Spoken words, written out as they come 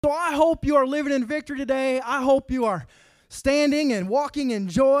So I hope you are living in victory today. I hope you are standing and walking in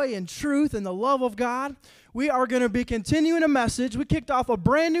joy and truth and the love of God. We are going to be continuing a message. We kicked off a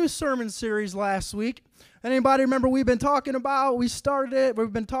brand new sermon series last week. Anybody remember we've been talking about? We've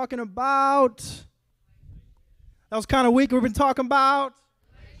been talking about, that was kind of weak. We've been talking about,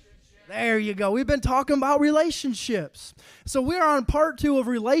 there you go. We've been talking about relationships. So we are on part 2 of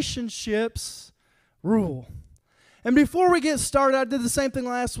relationships rule. And before we get started, I did the same thing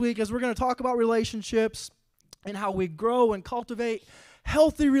last week as we're going to talk about relationships and how we grow and cultivate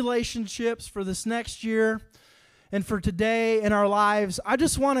healthy relationships for this next year and for today in our lives. I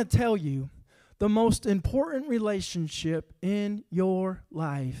just want to tell you the most important relationship in your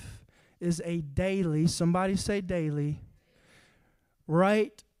life is a daily, somebody say daily,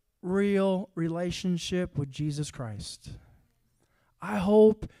 right, real relationship with Jesus Christ. I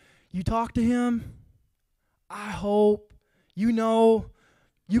hope you talk to Him. I hope you know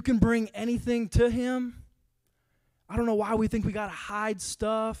you can bring anything to Him. I don't know why we think we got to hide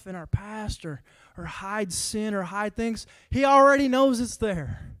stuff in our past or hide sin or hide things. He already knows it's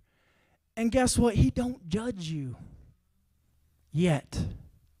there. And guess what? He don't judge you yet.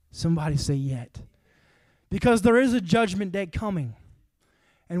 Somebody say yet. Because there is a judgment day coming.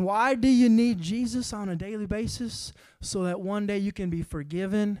 And why do you need Jesus on a daily basis? So that one day you can be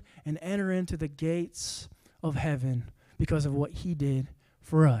forgiven and enter into the gates of heaven because of what He did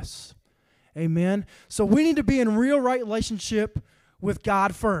for us. Amen. So we need to be in real right relationship with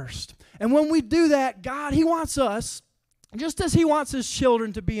God first. And when we do that, God, He wants us, just as He wants His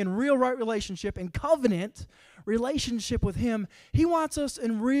children to be in real right relationship and covenant relationship with Him, He wants us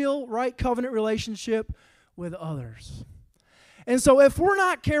in real right covenant relationship with others. And so if we're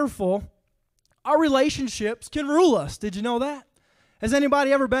not careful, our relationships can rule us. Did you know that? Has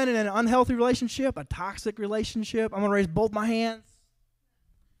anybody ever been in an unhealthy relationship, a toxic relationship? I'm going to raise both my hands.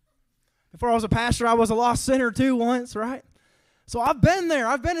 Before I was a pastor, I was a lost sinner too once, right? So I've been there.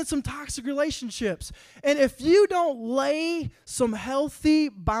 I've been in some toxic relationships. And if you don't lay some healthy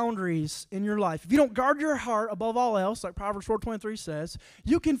boundaries in your life, if you don't guard your heart above all else, like Proverbs 4:23 says,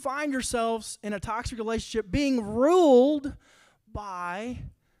 you can find yourselves in a toxic relationship being ruled by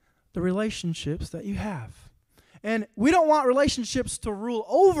the relationships that you have. And we don't want relationships to rule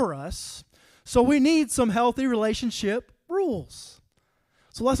over us, so we need some healthy relationship rules.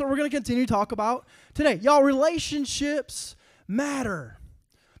 So that's what we're going to continue to talk about today. Y'all, relationships matter.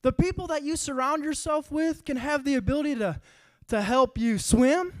 The people that you surround yourself with can have the ability to help you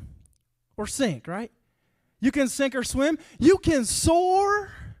swim or sink, right? You can sink or swim. You can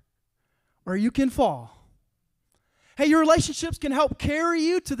soar or you can fall. Hey, your relationships can help carry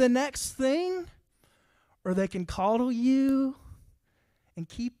you to the next thing, or they can coddle you and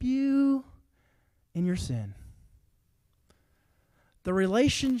keep you in your sin. The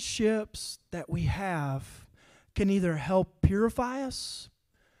relationships that we have can either help purify us,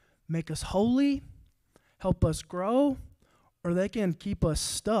 make us holy, help us grow, or they can keep us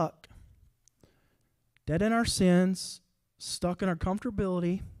stuck, dead in our sins, stuck in our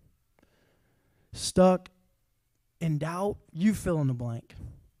comfortability, stuck in doubt. You fill in the blank.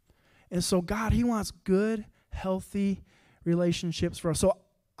 And so God, He wants good, healthy relationships for us. So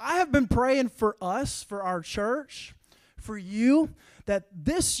I have been praying for us, for our church, for you, that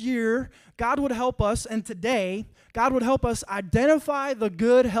this year God would help us, and today God would help us identify the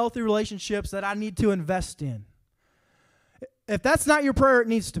good, healthy relationships that I need to invest in. If that's not your prayer, it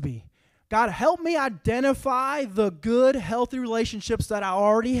needs to be. God, help me identify the good, healthy relationships that I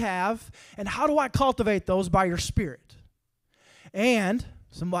already have, and how do I cultivate those by your Spirit? And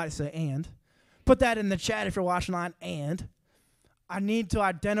somebody say, and. Put that in the chat if you're watching online. And I need to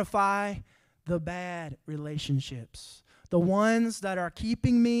identify the bad relationships. The ones that are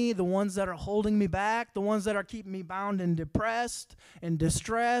keeping me, the ones that are holding me back, the ones that are keeping me bound and depressed and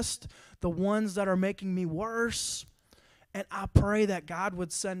distressed, the ones that are making me worse. And I pray that God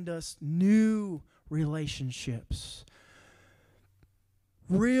would send us new relationships.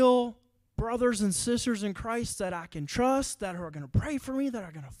 Real brothers and sisters in Christ that I can trust, that are going to pray for me, that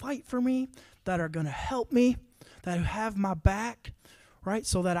are going to fight for me, that are going to help me, that have my back, right?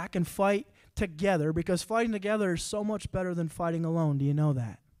 So that I can fight together, because fighting together is so much better than fighting alone. Do you know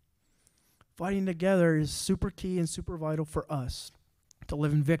that? Fighting together is super key and super vital for us to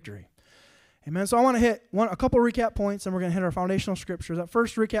live in victory. Amen. So I want to hit a couple recap points, and we're going to hit our foundational scriptures. That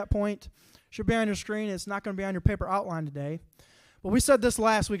first recap point should be on your screen. It's not going to be on your paper outline today. But we said this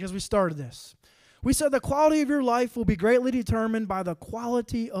last week as we started this. We said the quality of your life will be greatly determined by the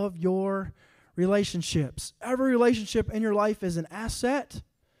quality of your relationships. Every relationship in your life is an asset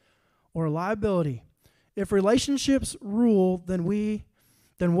or a liability. If relationships rule, then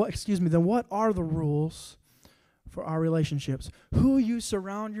then what are the rules for our relationships? Who you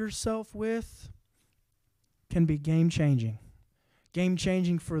surround yourself with can be game-changing.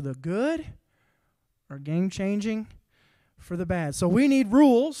 Game-changing for the good or game-changing for the bad. So we need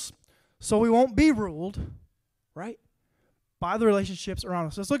rules so we won't be ruled, right, by the relationships around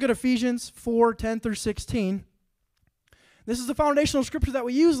us. Let's look at Ephesians 4:10-16. This is the foundational scripture that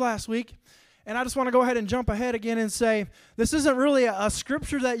we used last week. And I just want to go ahead and jump ahead again and say, this isn't really a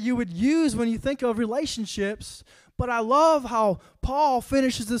scripture that you would use when you think of relationships, but I love how Paul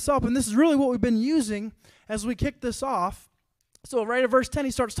finishes this up, and this is really what we've been using as we kick this off. So right at verse 10, he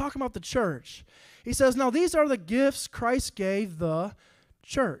starts talking about the church. He says, now these are the gifts Christ gave the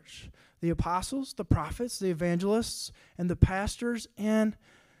church: the apostles, the prophets, the evangelists, and the pastors, and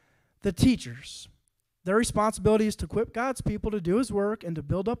the teachers. Their responsibility is to equip God's people to do his work and to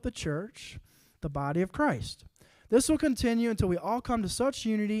build up the church, the body of Christ. This will continue until we all come to such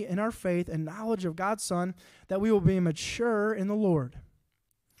unity in our faith and knowledge of God's Son that we will be mature in the Lord,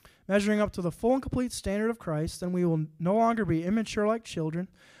 measuring up to the full and complete standard of Christ. Then we will no longer be immature like children.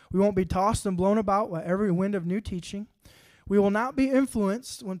 We won't be tossed and blown about by every wind of new teaching. We will not be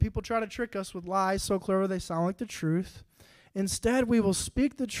influenced when people try to trick us with lies so clever they sound like the truth. Instead, we will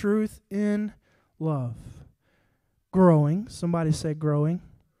speak the truth in love. Growing. Somebody say growing.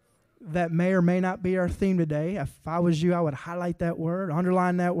 That may or may not be our theme today. If I was you, I would highlight that word,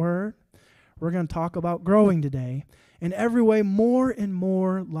 underline that word. We're going to talk about growing today. In every way, more and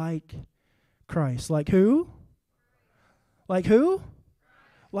more like Christ. Like who? Like who?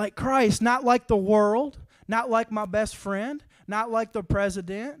 Like Christ. Not like the world. Not like my best friend. Not like the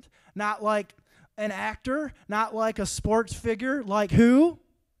president. Not like an actor. Not like a sports figure. Like who?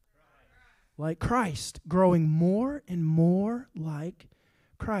 Like Christ. Growing more and more like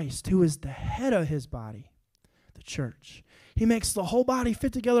Christ, who is the head of his body, the church. He makes the whole body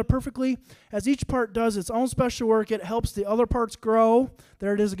fit together perfectly. As each part does its own special work, it helps the other parts grow.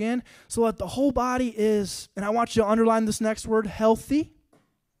 There it is again. So that the whole body is, and I want you to underline this next word, healthy.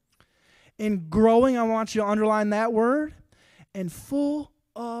 In growing, I want you to underline that word. And full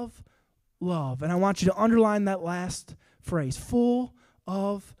of love. And I want you to underline that last phrase, full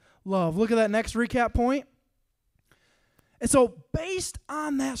of love. Look at that next recap point. And so based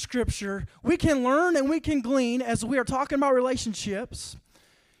on that scripture, we can learn and we can glean as we are talking about relationships,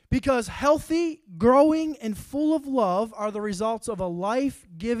 because healthy, growing, and full of love are the results of a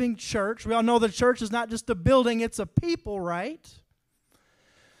life-giving church. We all know the church is not just a building, it's a people, right?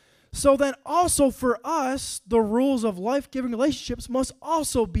 So then also for us, the rules of life-giving relationships must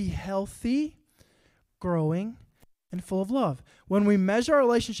also be healthy, growing, and full of love. When we measure our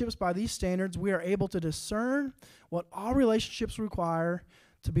relationships by these standards, we are able to discern what all relationships require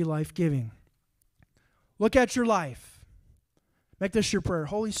to be life-giving. Look at your life. Make this your prayer.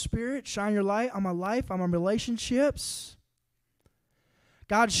 Holy Spirit, shine your light on my life, on my relationships.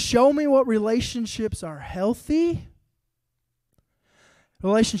 God, show me what relationships are healthy,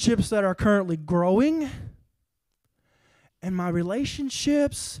 relationships that are currently growing, and my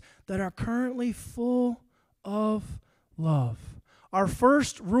relationships that are currently full of love. Our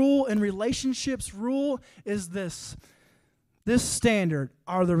first rule in relationships is this. This standard.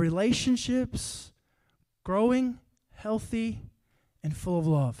 Are the relationships growing, healthy, and full of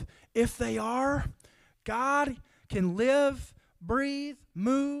love? If they are, God can live, breathe,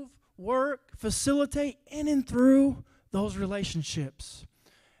 move, work, facilitate in and through those relationships.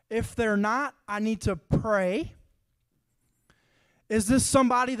 If they're not, I need to pray. Is this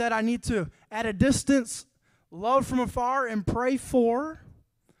somebody that I need to, at a distance, love from afar and pray for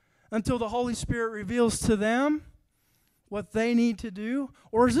until the Holy Spirit reveals to them what they need to do?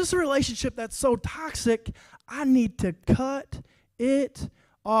 Or is this a relationship that's so toxic, I need to cut it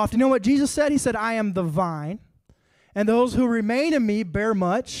off? You know what Jesus said? He said, I am the vine, and those who remain in me bear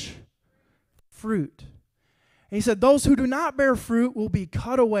much fruit. And he said, those who do not bear fruit will be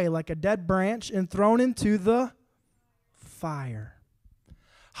cut away like a dead branch and thrown into the fire.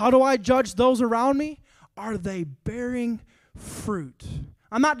 How do I judge those around me? Are they bearing fruit?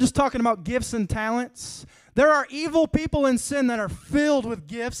 I'm not just talking about gifts and talents. There are evil people in sin that are filled with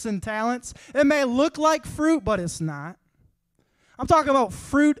gifts and talents. It may look like fruit, but it's not. I'm talking about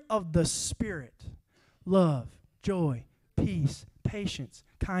fruit of the Spirit. Love, joy, peace, patience,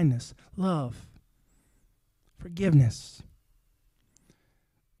 kindness, love, forgiveness.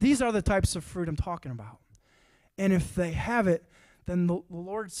 These are the types of fruit I'm talking about. And if they have it, then the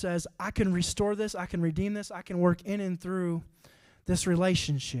Lord says, I can restore this, I can redeem this, I can work in and through this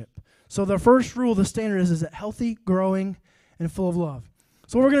relationship. So the first rule, the standard is it healthy, growing, and full of love.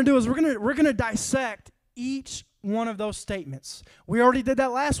 So what we're going to do is we're going to dissect each one of those statements. We already did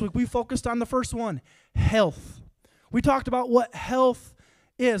that last week. We focused on the first one, health. We talked about what health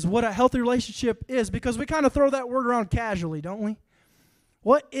is, what a healthy relationship is, because we kind of throw that word around casually, don't we?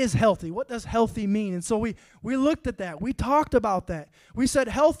 What is healthy? What does healthy mean? And so we looked at that. We talked about that. We said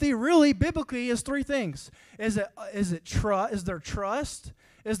healthy really biblically is three things. Is there trust?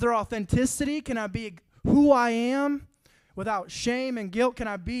 Is there authenticity? Can I be who I am without shame and guilt? Can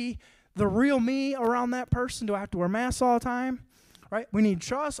I be the real me around that person? Do I have to wear masks all the time? Right? We need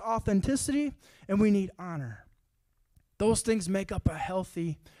trust, authenticity, and we need honor. Those things make up a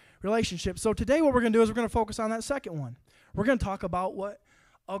healthy relationship. So today what we're going to do is we're going to focus on that second one. We're going to talk about what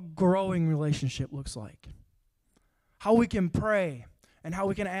a growing relationship looks like. How we can pray and how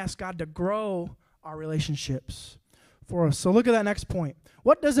we can ask God to grow our relationships for us. So look at that next point.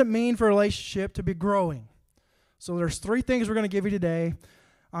 What does it mean for a relationship to be growing? So there's three things we're going to give you today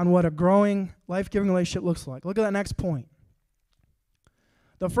on what a growing, life-giving relationship looks like. Look at that next point.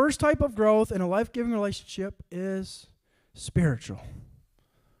 The first type of growth in a life-giving relationship is spiritual.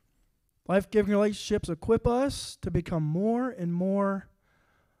 Life-giving relationships equip us to become more and more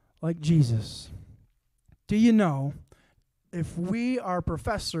like Jesus. Do you know, if we are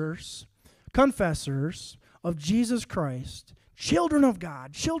confessors of Jesus Christ, children of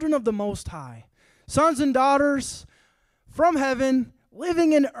God, children of the Most High, sons and daughters from heaven,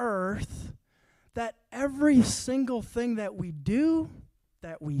 living in earth, that every single thing that we do,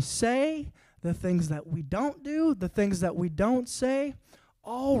 that we say, the things that we don't do, the things that we don't say,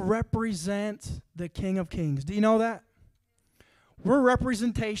 all represent the King of Kings. Do you know that? We're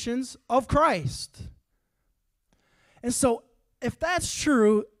representations of Christ. And so, if that's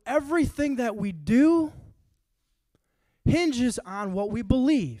true, everything that we do hinges on what we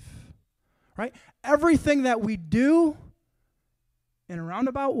believe, right? Everything that we do in a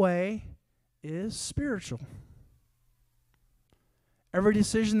roundabout way is spiritual. Every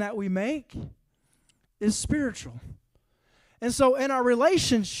decision that we make is spiritual. And so in our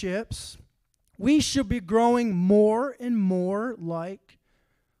relationships, we should be growing more and more like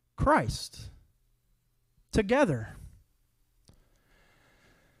Christ together.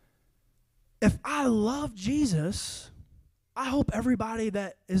 If I love Jesus, I hope everybody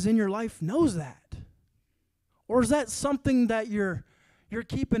that is in your life knows that. Or is that something that you're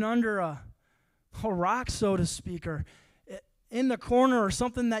keeping under a rock, so to speak, or in the corner, or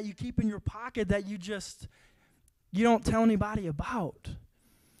something that you keep in your pocket that you don't tell anybody about?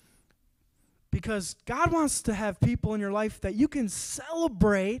 Because God wants to have people in your life that you can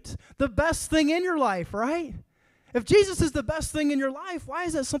celebrate the best thing in your life, right? If Jesus is the best thing in your life, why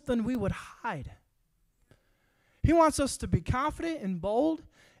is that something we would hide? He wants us to be confident and bold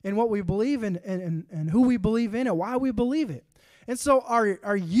in what we believe in and who we believe in and why we believe it. And so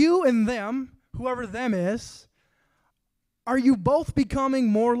are you and them, whoever them is, are you both becoming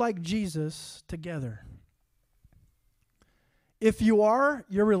more like Jesus together? If you are,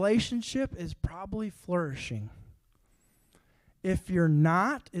 your relationship is probably flourishing. If you're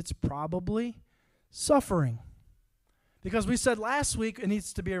not, it's probably suffering. Because we said last week it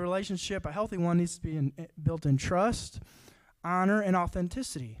needs to be a relationship, a healthy one needs to be built in trust, honor, and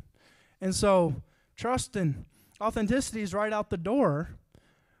authenticity. And so trust and authenticity is right out the door,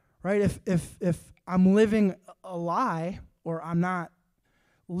 right? If I'm living a lie, or I'm not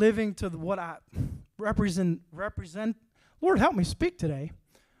living to what I represent, Lord help me speak today,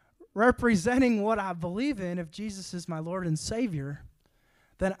 representing what I believe in, if Jesus is my Lord and Savior,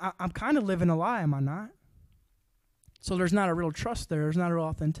 then I'm kind of living a lie, am I not? So there's not a real trust there. There's not a real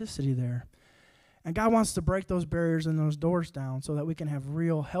authenticity there. And God wants to break those barriers and those doors down so that we can have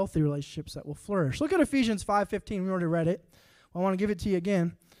real healthy relationships that will flourish. Look at Ephesians 5:15. We already read it. I want to give it to you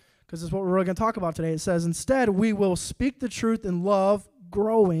again because it's what we're really going to talk about today. It says, instead, we will speak the truth in love,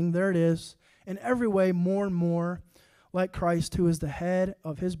 growing, there it is, in every way more and more like Christ, who is the head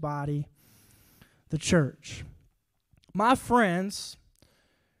of his body, the church. My friends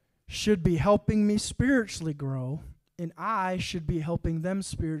should be helping me spiritually grow, and I should be helping them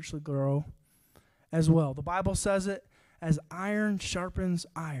spiritually grow as well. The Bible says it as iron sharpens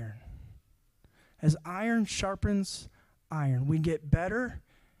iron. As iron sharpens iron. We get better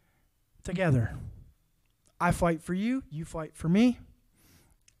together. I fight for you, you fight for me,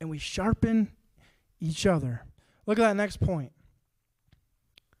 and we sharpen each other. Look at that next point.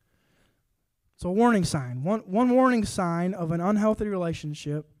 So a warning sign. One warning sign of an unhealthy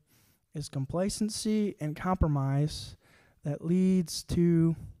relationship is complacency and compromise that leads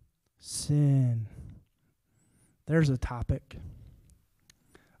to sin. There's a topic,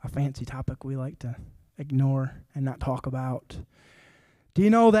 a fancy topic we like to ignore and not talk about. Do you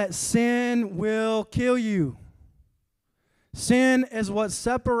know that sin will kill you? Sin is what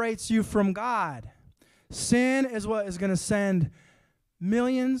separates you from God. Sin is what is going to send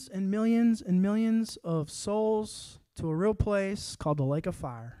millions and millions and millions of souls to a real place called the lake of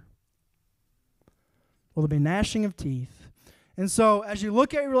fire. Will there be gnashing of teeth? And so as you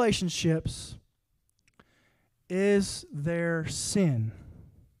look at relationships, is there sin?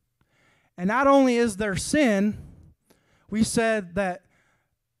 And not only is there sin, we said that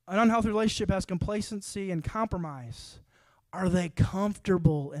an unhealthy relationship has complacency and compromise. Are they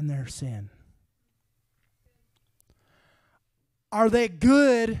comfortable in their sin? Are they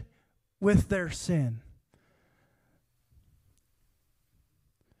good with their sin?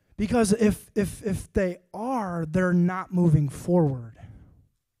 Because if they are, they're not moving forward.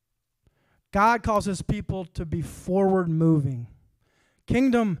 God calls his people to be forward moving.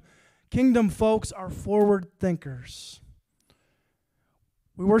 Kingdom folks are forward thinkers.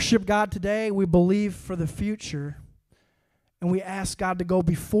 We worship God today. We believe for the future. And we ask God to go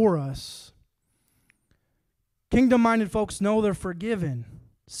before us. Kingdom-minded folks know they're forgiven,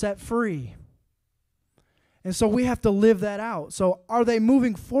 set free. And so we have to live that out. So are they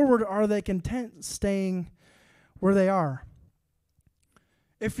moving forward or are they content staying where they are?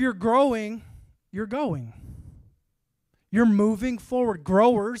 If you're growing, you're going. You're moving forward.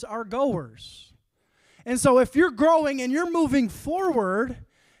 Growers are goers. And so if you're growing and you're moving forward,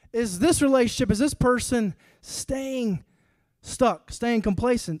 is this relationship, is this person staying stuck, staying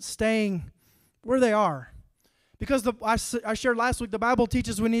complacent, staying where they are? Because I shared last week, the Bible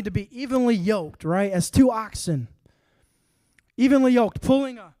teaches we need to be evenly yoked, right? As two oxen. Evenly yoked,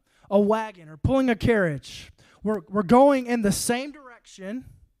 pulling a wagon or pulling a carriage. We're going in the same direction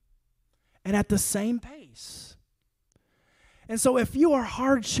and at the same pace. And so if you are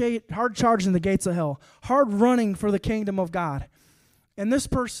hard charging the gates of hell, hard running for the kingdom of God, and this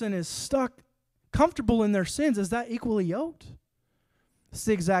person is stuck, comfortable in their sins, is that equally yoked? It's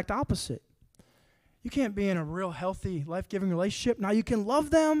the exact opposite. You can't be in a real healthy, life-giving relationship. Now, you can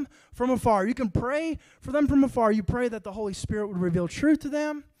love them from afar. You can pray for them from afar. You pray that the Holy Spirit would reveal truth to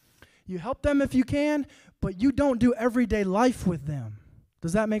them. You help them if you can, but you don't do everyday life with them.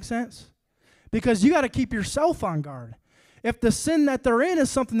 Does that make sense? Because you got to keep yourself on guard. If the sin that they're in is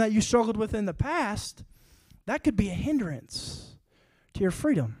something that you struggled with in the past, that could be a hindrance to your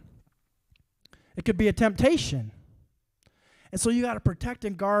freedom. It could be a temptation. And so you got to protect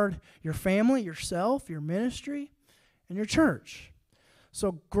and guard your family, yourself, your ministry, and your church.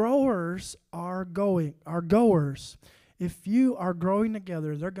 So growers are goers. If you are growing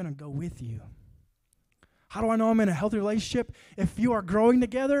together, they're going to go with you. How do I know I'm in a healthy relationship? If you are growing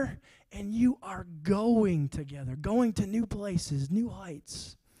together and you are going together, going to new places, new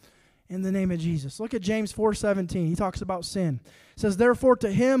heights, in the name of Jesus. Look at James 4:17. He talks about sin. It says, therefore, to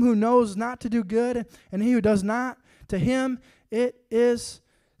him who knows not to do good, and he who does not, to him it is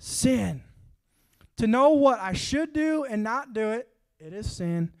sin. To know what I should do and not do it, it is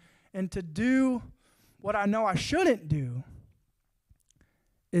sin. And to do what I know I shouldn't do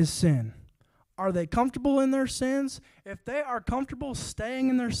is sin. Are they comfortable in their sins? If they are comfortable staying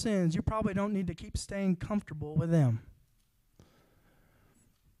in their sins, you probably don't need to keep staying comfortable with them.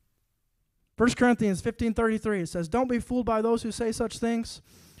 1 Corinthians 15:33, it says, don't be fooled by those who say such things,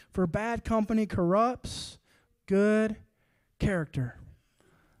 for bad company corrupts good character.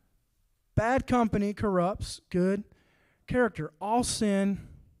 Bad company corrupts good character. All sin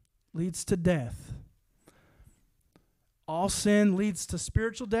leads to death. All sin leads to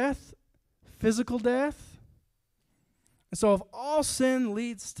spiritual death, physical death. And so if all sin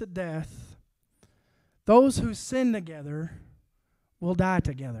leads to death, those who sin together will die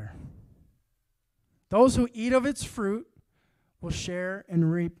together. Those who eat of its fruit will share in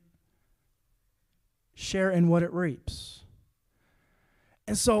what it reaps.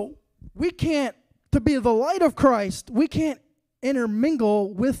 And so we can't, to be the light of Christ, we can't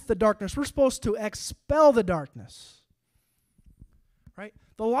intermingle with the darkness. We're supposed to expel the darkness. Right?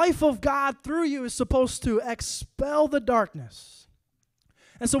 The life of God through you is supposed to expel the darkness.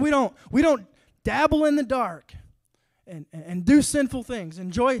 And so we don't dabble in the dark and do sinful things,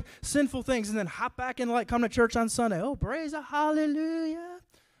 enjoy sinful things, and then hop back in the light, come to church on Sunday. Oh, praise the hallelujah.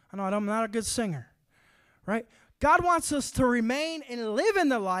 I know I'm not a good singer. Right? God wants us to remain and live in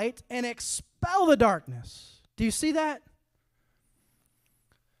the light and expel the darkness. Do you see that?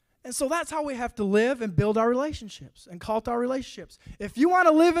 And so that's how we have to live and build our relationships and cult our relationships. If you want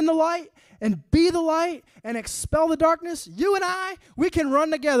to live in the light and be the light and expel the darkness, you and I, we can run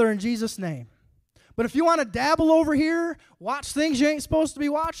together in Jesus' name. But if you want to dabble over here, watch things you ain't supposed to be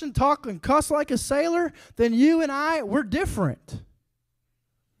watching, talk and cuss like a sailor, then you and I, we're different.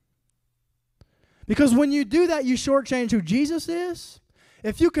 Because when you do that, you shortchange who Jesus is.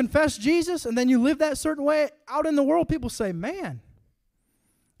 If you confess Jesus and then you live that certain way out in the world, people say, man,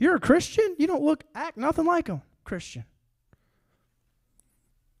 you're a Christian? You don't act nothing like a Christian.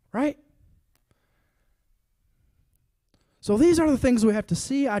 Right? So these are the things we have to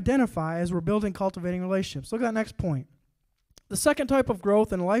see, identify as we're building, cultivating relationships. Look at that next point. The second type of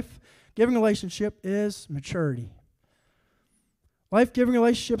growth in a life-giving relationship is maturity. Life-giving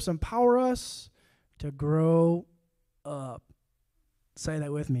relationships empower us to grow up. Say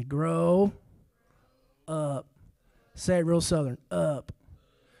that with me. Grow up. Say it real Southern. Up.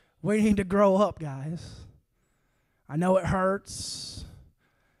 We need to grow up, guys. I know it hurts.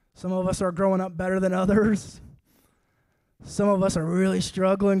 Some of us are growing up better than others. Some of us are really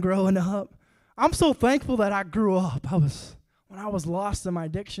struggling growing up. I'm so thankful that I grew up. When I was lost in my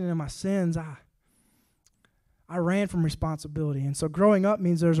addiction and my sins, I ran from responsibility. And so growing up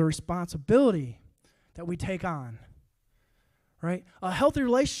means there's a responsibility that we take on. Right? A healthy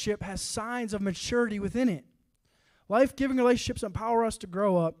relationship has signs of maturity within it. Life-giving relationships empower us to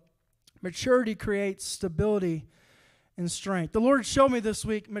grow up. Maturity creates stability and strength. The Lord showed me this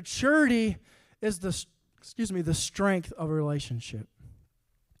week, maturity is the strength of a relationship.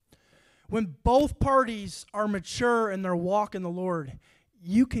 When both parties are mature in their walk in the Lord,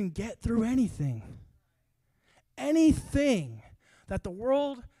 you can get through anything. Anything that the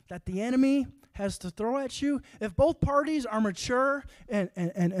world, that the enemy has to throw at you, if both parties are mature and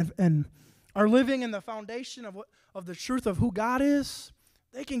are living in the foundation of the truth of who God is,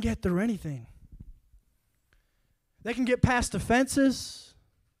 they can get through anything. They can get past offenses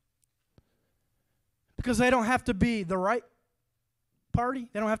because they don't have to be the right party.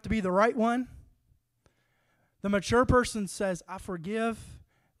 They don't have to be the right one. The mature person says, I forgive,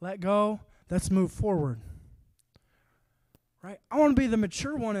 let go, let's move forward. Right? I want to be the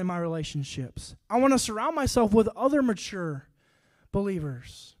mature one in my relationships. I want to surround myself with other mature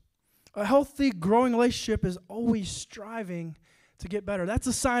believers. A healthy, growing relationship is always striving to get better. That's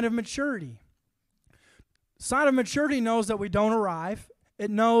a sign of maturity. Sign of maturity knows that we don't arrive. It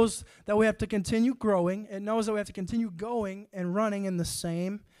knows that we have to continue growing. It knows that we have to continue going and running in the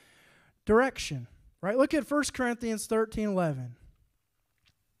same direction. Right? Look at 1 Corinthians 13:11.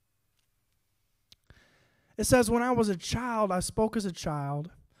 It says, when I was a child, I spoke as a child.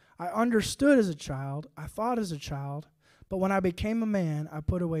 I understood as a child. I thought as a child. But when I became a man, I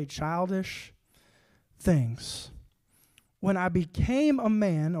put away childish things. When I became a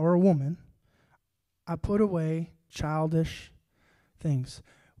man or a woman, I put away childish things.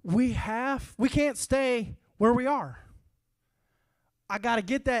 We can't stay where we are. I got to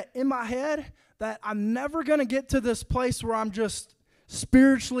get that in my head that I'm never going to get to this place where I'm just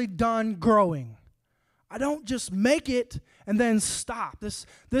spiritually done growing. I don't just make it and then stop. This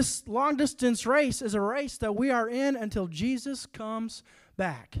long-distance race is a race that we are in until Jesus comes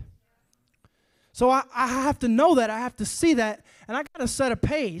back. So I have to know that. I have to see that. And I got to set a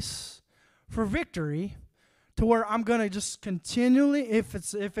pace for victory to where I'm going to just continually, if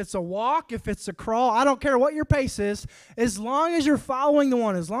it's a walk, if it's a crawl, I don't care what your pace is, as long as you're following the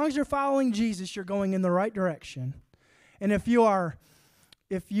one, as long as you're following Jesus, you're going in the right direction. And if you are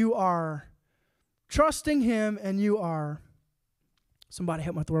trusting him and you are, somebody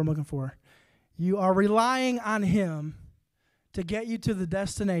help me with the word I'm looking for, you are relying on him to get you to the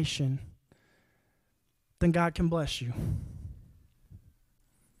destination, then God can bless you.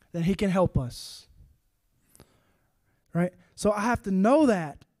 Then he can help us. Right? So I have to know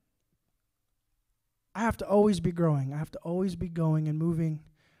that. I have to always be growing. I have to always be going and moving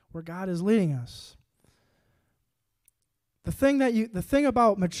where God is leading us. The thing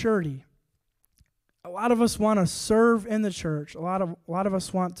about maturity, a lot of us want to serve in the church. A lot of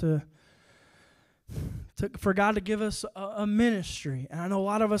us want for God to give us a ministry. And I know a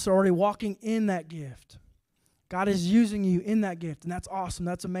lot of us are already walking in that gift. God is using you in that gift, and that's awesome.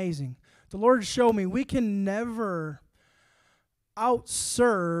 That's amazing. The Lord showed me we can never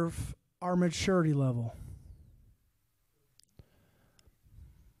outserve our maturity level.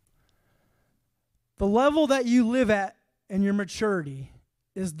 The level that you live at in your maturity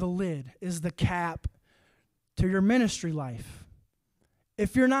is the lid, is the cap to your ministry life.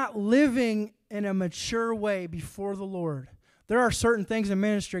 If you're not living in a mature way before the Lord, there are certain things in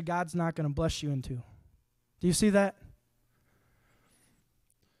ministry God's not going to bless you into. Do you see that?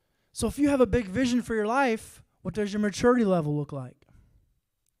 So if you have a big vision for your life, what does your maturity level look like?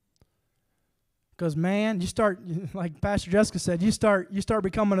 Because, man, you start, like Pastor Jessica said, you start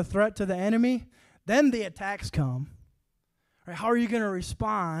becoming a threat to the enemy, then the attacks come. Right? How are you going to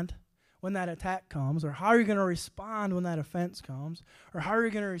respond when that attack comes? Or how are you going to respond when that offense comes? Or how are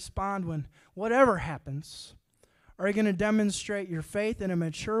you going to respond when whatever happens? Are you going to demonstrate your faith in a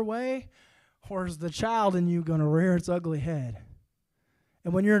mature way? Or is the child in you going to rear its ugly head?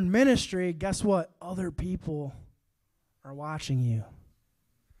 And when you're in ministry, guess what? Other people are watching you.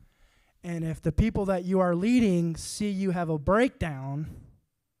 And if the people that you are leading see you have a breakdown,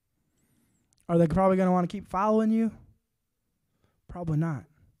 are they probably going to want to keep following you? Probably not.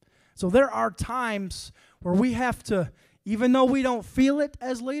 So there are times where we have to, even though we don't feel it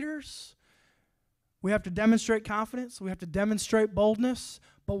as leaders, we have to demonstrate confidence. We have to demonstrate boldness.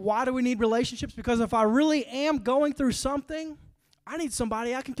 But why do we need relationships? Because if I really am going through something, I need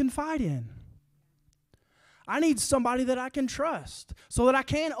somebody I can confide in. I need somebody that I can trust so that I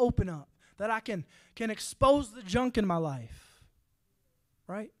can open up, that I can expose the junk in my life,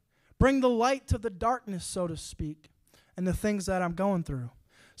 right? Bring the light to the darkness, so to speak, and the things that I'm going through.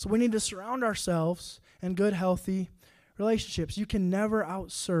 So we need to surround ourselves in good, healthy relationships. You can never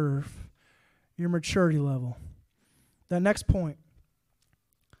outserve your maturity level. The next point.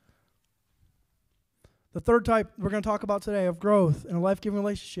 The third type we're going to talk about today of growth in a life-giving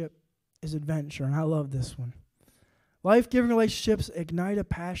relationship is adventure, and I love this one. Life-giving relationships ignite a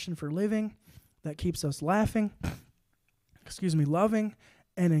passion for living that keeps us laughing, loving,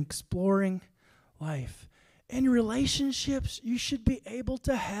 and exploring life. In relationships, you should be able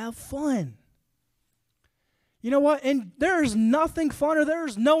to have fun. You know what? And there's nothing funner,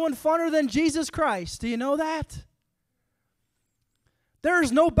 there's no one funner than Jesus Christ. Do you know that? There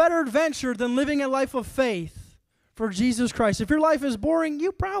is no better adventure than living a life of faith for Jesus Christ. If your life is boring,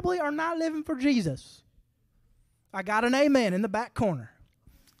 you probably are not living for Jesus. I got an amen in the back corner.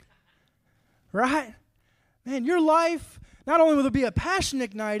 Right? Man, your life, not only will there be a passion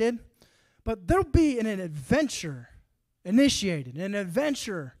ignited, but there'll be an adventure initiated, an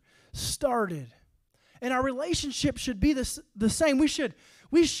adventure started. And our relationship should be the same. We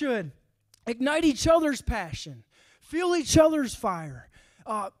should ignite each other's passion, feel each other's fire,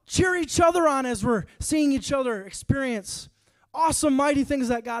 cheer each other on as we're seeing each other experience awesome, mighty things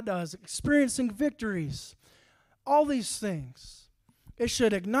that God does, experiencing victories, all these things. It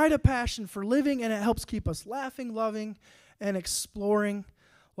should ignite a passion for living, and it helps keep us laughing, loving, and exploring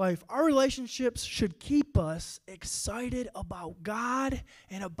life. Our relationships should keep us excited about God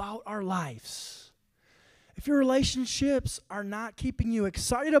and about our lives. If your relationships are not keeping you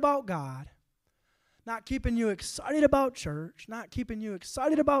excited about God, not keeping you excited about church, not keeping you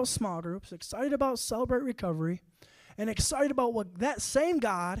excited about small groups, excited about Celebrate Recovery, and excited about what that same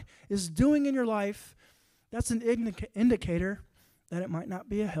God is doing in your life, that's an indicator that it might not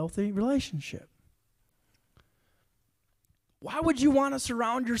be a healthy relationship. Why would you want to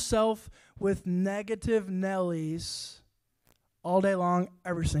surround yourself with negative Nellies all day long,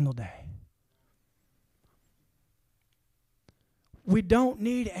 every single day? We don't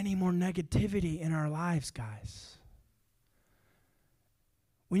need any more negativity in our lives, guys.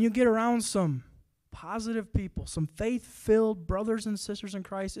 When you get around some positive people, some faith-filled brothers and sisters in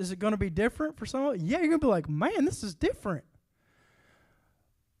Christ, is it going to be different for some of you? Yeah, you're going to be like, man, this is different.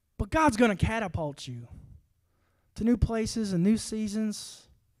 But God's going to catapult you to new places and new seasons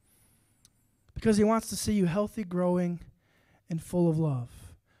because He wants to see you healthy, growing, and full of love.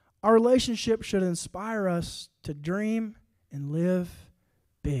 Our relationship should inspire us to dream and live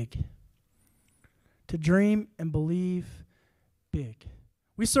big. To dream and believe big.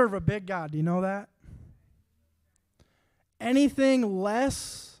 We serve a big God. Do you know that? Anything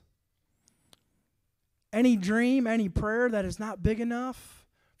less, any dream, any prayer that is not big enough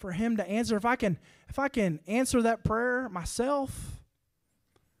for Him to answer, if I can answer that prayer myself,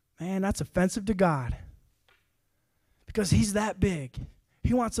 man, that's offensive to God. Because He's that big.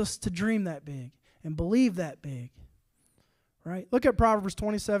 He wants us to dream that big and believe that big. Right? Look at Proverbs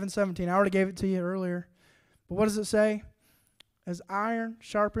 27:17. I already gave it to you earlier. But what does it say? As iron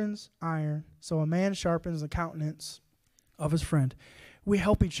sharpens iron, so a man sharpens the countenance of his friend. We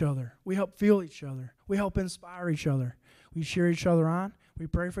help each other. We help fuel each other. We help inspire each other. We cheer each other on. We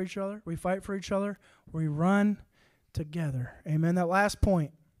pray for each other. We fight for each other. We run together. Amen. That last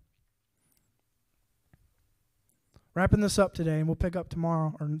point. Wrapping this up today, and we'll pick up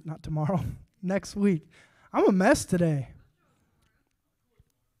tomorrow, or not tomorrow, next week. I'm a mess today.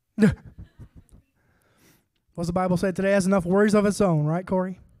 What's the Bible say? Today has enough worries of its own, right,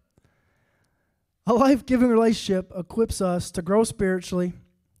 Corey? A life-giving relationship equips us to grow spiritually,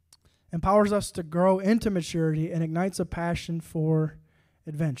 empowers us to grow into maturity, and ignites a passion for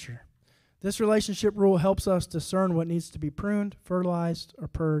adventure. This relationship rule helps us discern what needs to be pruned, fertilized, or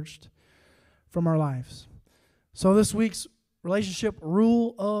purged from our lives. So this week's relationship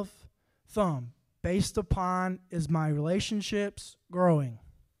rule of thumb based upon, is my relationships growing?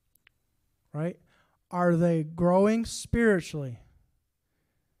 Right? Are they growing spiritually?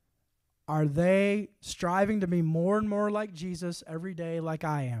 Are they striving to be more and more like Jesus every day like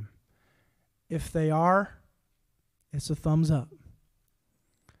I am? If they are, it's a thumbs up.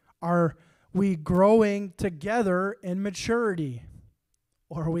 Are we growing together in maturity?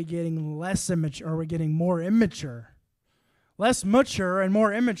 Or are we getting less immature? Or are we getting more immature? Less mature and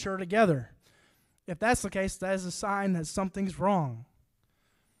more immature together. If that's the case, that is a sign that something's wrong.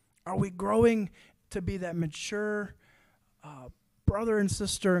 Are we growing to be that mature brother and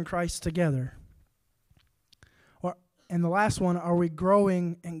sister in Christ together? And the last one, are we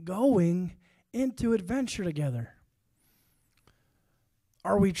growing and going into adventure together?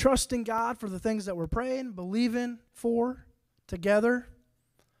 Are we trusting God for the things that we're praying, believing for together?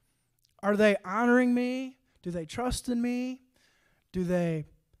 Are they honoring me? Do they trust in me? Do they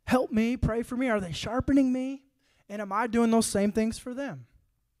help me, pray for me? Are they sharpening me? And am I doing those same things for them?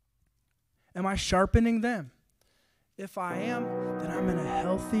 Am I sharpening them? If I am, then I'm in a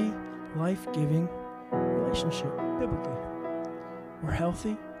healthy, life-giving relationship, biblically. We're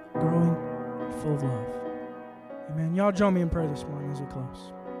healthy, growing, and full of love. Amen. Y'all join me in prayer this morning as we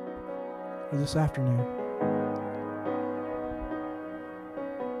close. Or this afternoon.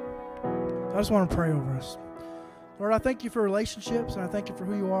 I just want to pray over us. Lord, I thank you for relationships, and I thank you for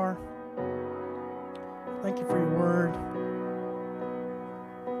who you are. Thank you for your word.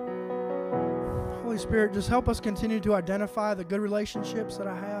 Holy Spirit, just help us continue to identify the good relationships that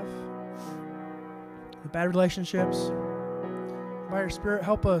I have, the bad relationships. By your Spirit,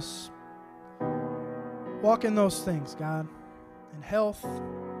 help us walk in those things, God, in health,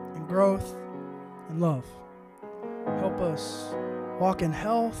 in growth, and love. Help us walk in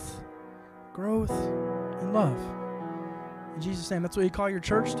health, growth, and love. In Jesus' name, that's what you call your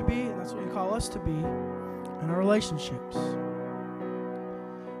church to be, and that's what you call us to be in our relationships.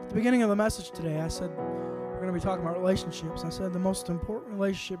 At the beginning of the message today, I said we're going to be talking about relationships. I said the most important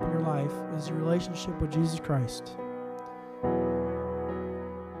relationship in your life is your relationship with Jesus Christ.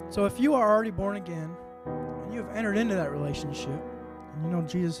 So if you are already born again, and you have entered into that relationship, and you know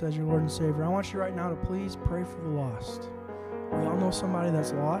Jesus as your Lord and Savior, I want you right now to please pray for the lost. We all know somebody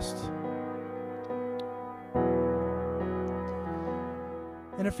that's lost.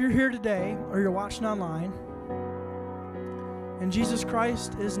 And if you're here today, or you're watching online, and Jesus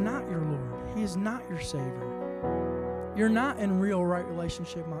Christ is not your Lord, He is not your Savior, you're not in real right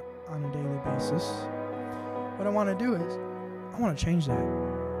relationship on a daily basis, what I want to do is, I want to change that.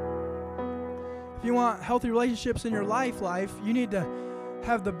 If you want healthy relationships in your life, you need to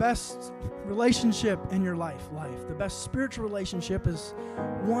have the best relationship in your life. The best spiritual relationship is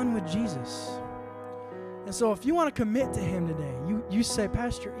one with Jesus. And so if you want to commit to Him today, you say,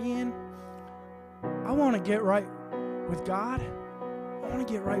 Pastor Ian, I want to get right with God. I want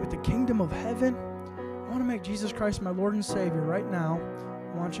to get right with the kingdom of heaven. I want to make Jesus Christ my Lord and Savior right now.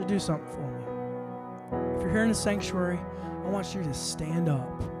 I want you to do something for me. If you're here in the sanctuary, I want you to stand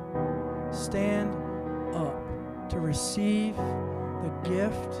up. Stand up to receive the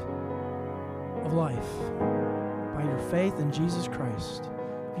gift of life by your faith in Jesus Christ.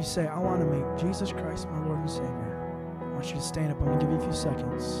 If you say, I want to make Jesus Christ my Lord and Savior, I want you to stand up. I'm going to give you a few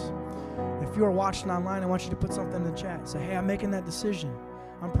seconds. If you are watching online, I want you to put something in the chat. Say, hey, I'm making that decision.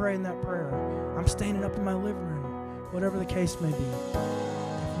 I'm praying that prayer. I'm standing up in my living room. Whatever the case may be.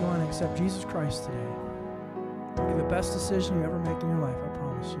 If you want to accept Jesus Christ today, it'll be the best decision you ever make in your life, I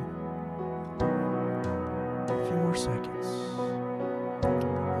promise you. A few more seconds.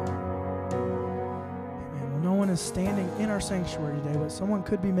 Amen. Well, no one is standing in our sanctuary today, but someone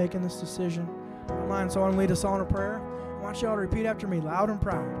could be making this decision online. So I want to lead us all in a prayer. I want you all to repeat after me, loud and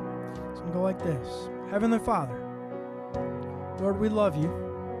proud. It's going to go like this. Heavenly Father, Lord, we love you.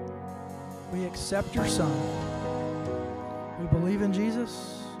 We accept your Son. We believe in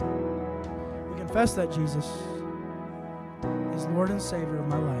Jesus. We confess that Jesus is Lord and Savior of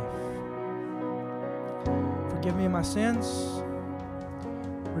my life. Forgive me of my sins.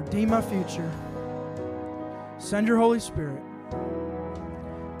 Redeem my future. Send your Holy Spirit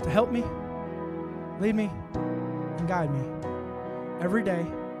to help me, lead me, and guide me every day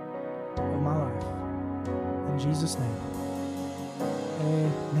of my life. In Jesus' name.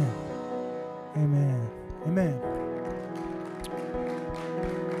 Amen. Amen. Amen.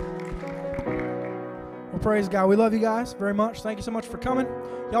 Well, praise God. We love you guys very much. Thank you so much for coming.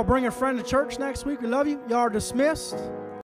 Y'all bring a friend to church next week. We love you. Y'all are dismissed.